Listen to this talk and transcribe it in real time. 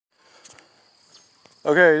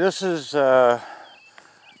Okay, this is, I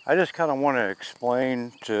just kind of want to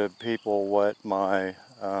explain to people what my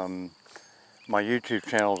YouTube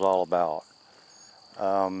channel is all about.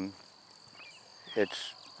 Um,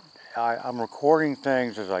 I'm recording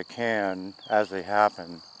things as I can, as they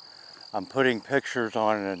happen. I'm putting pictures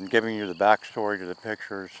on it and giving you the backstory to the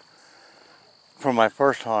pictures from my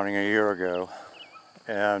first haunting a year ago.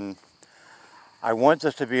 And I want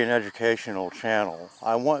this to be an educational channel.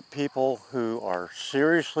 I want people who are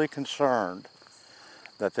seriously concerned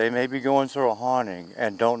that they may be going through a haunting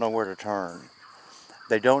and don't know where to turn.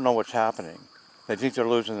 They don't know what's happening. They think they're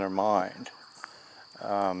losing their mind,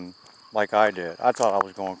 like I did. I thought I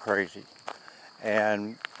was going crazy.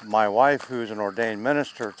 And my wife, who's an ordained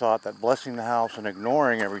minister, thought that blessing the house and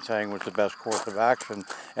ignoring everything was the best course of action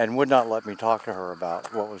and would not let me talk to her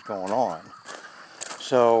about what was going on.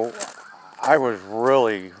 So I was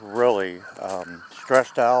really, really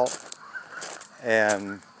stressed out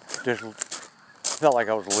and just felt like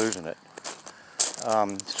I was losing it.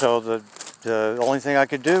 So the only thing I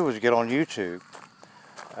could do was get on YouTube.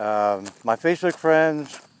 My Facebook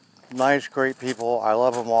friends, nice, great people, I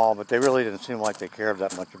love them all, but they really didn't seem like they cared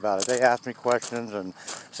that much about it. They asked me questions and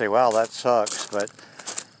say, wow, that sucks, but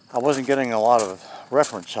I wasn't getting a lot of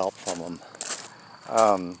reference help from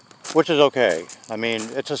them, which is okay. I mean,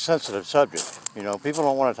 it's a sensitive subject. You know, people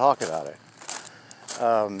don't want to talk about it.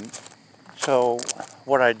 So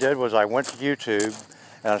what I did was I went to YouTube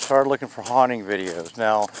and I started looking for haunting videos.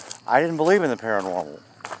 Now, I didn't believe in the paranormal.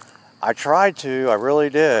 I tried to, I really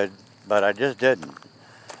did, but I just didn't.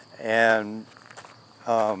 And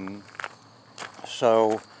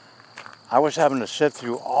so I was having to sit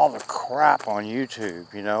through all the crap on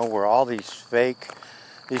YouTube, you know, where all these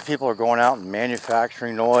people are going out and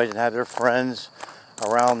manufacturing noise and have their friends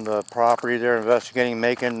around the property they're investigating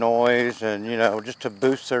making noise, and, you know, just to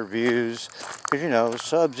boost their views, because, you know,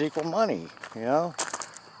 subs equal money, you know.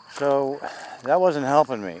 So that wasn't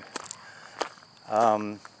helping me.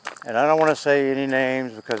 And I don't want to say any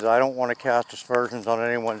names because I don't want to cast aspersions on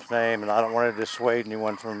anyone's name, and I don't want to dissuade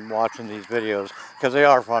anyone from watching these videos because they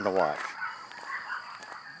are fun to watch.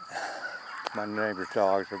 My neighbor's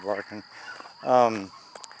dogs are barking.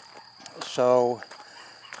 So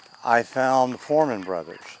I found the Foreman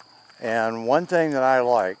Brothers. And one thing that I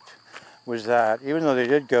liked was that even though they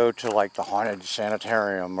did go to like the haunted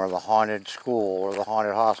sanitarium or the haunted school or the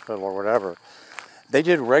haunted hospital or whatever, they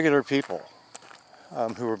did regular people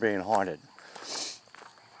who were being haunted.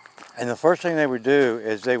 And the first thing they would do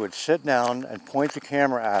is they would sit down and point the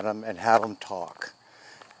camera at them and have them talk.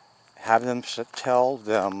 Have them tell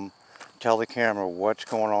the camera what's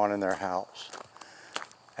going on in their house.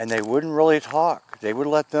 And they wouldn't really talk. They would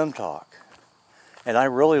let them talk. And I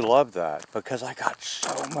really loved that because I got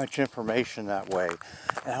so much information that way.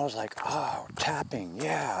 And I was like, oh, tapping,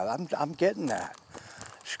 yeah, I'm getting that.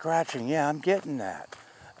 Scratching, yeah, I'm getting that.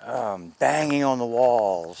 Banging on the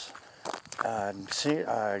walls.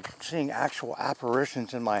 Seeing actual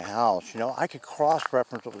apparitions in my house. You know, I could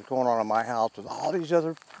cross-reference what was going on in my house with all these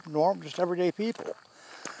other normal, just everyday people.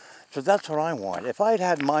 So that's what I want. If I had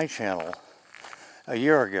had my channel a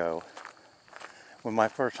year ago, when my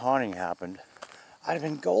first haunting happened, I'd have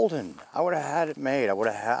been golden. I would have had it made. I would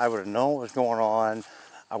have known what was going on.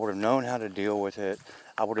 I would have known how to deal with it.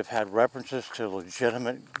 I would have had references to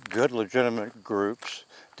good legitimate groups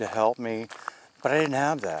to help me, but I didn't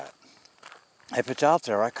have that. If it's out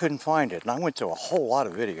there, I couldn't find it, and I went through a whole lot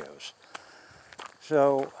of videos.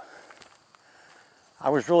 So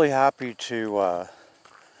I was really happy to,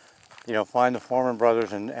 you know, find the Foreman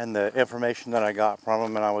Brothers and the information that I got from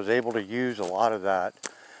them, and I was able to use a lot of that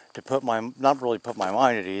to not really put my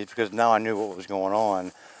mind at ease, because now I knew what was going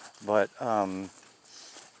on, but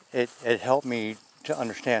it helped me to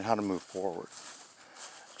understand how to move forward.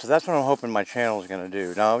 So that's what I'm hoping my channel is going to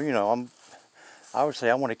do. Now, you know, I would say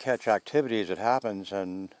I want to catch activity as it happens,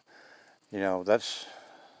 and, you know, that's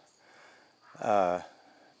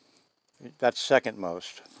second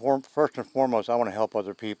most. First and foremost, I want to help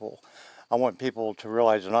other people. I want people to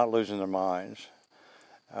realize they're not losing their minds.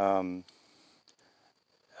 All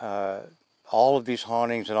of these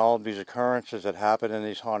hauntings and all of these occurrences that happen in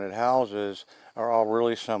these haunted houses are all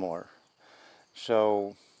really similar.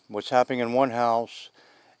 So what's happening in one house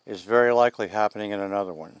is very likely happening in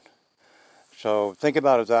another one. So think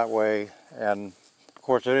about it that way. And of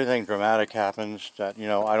course, if anything dramatic happens that, you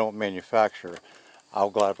know, I don't manufacture, I'll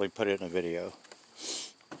gladly put it in a video.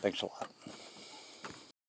 Thanks a lot.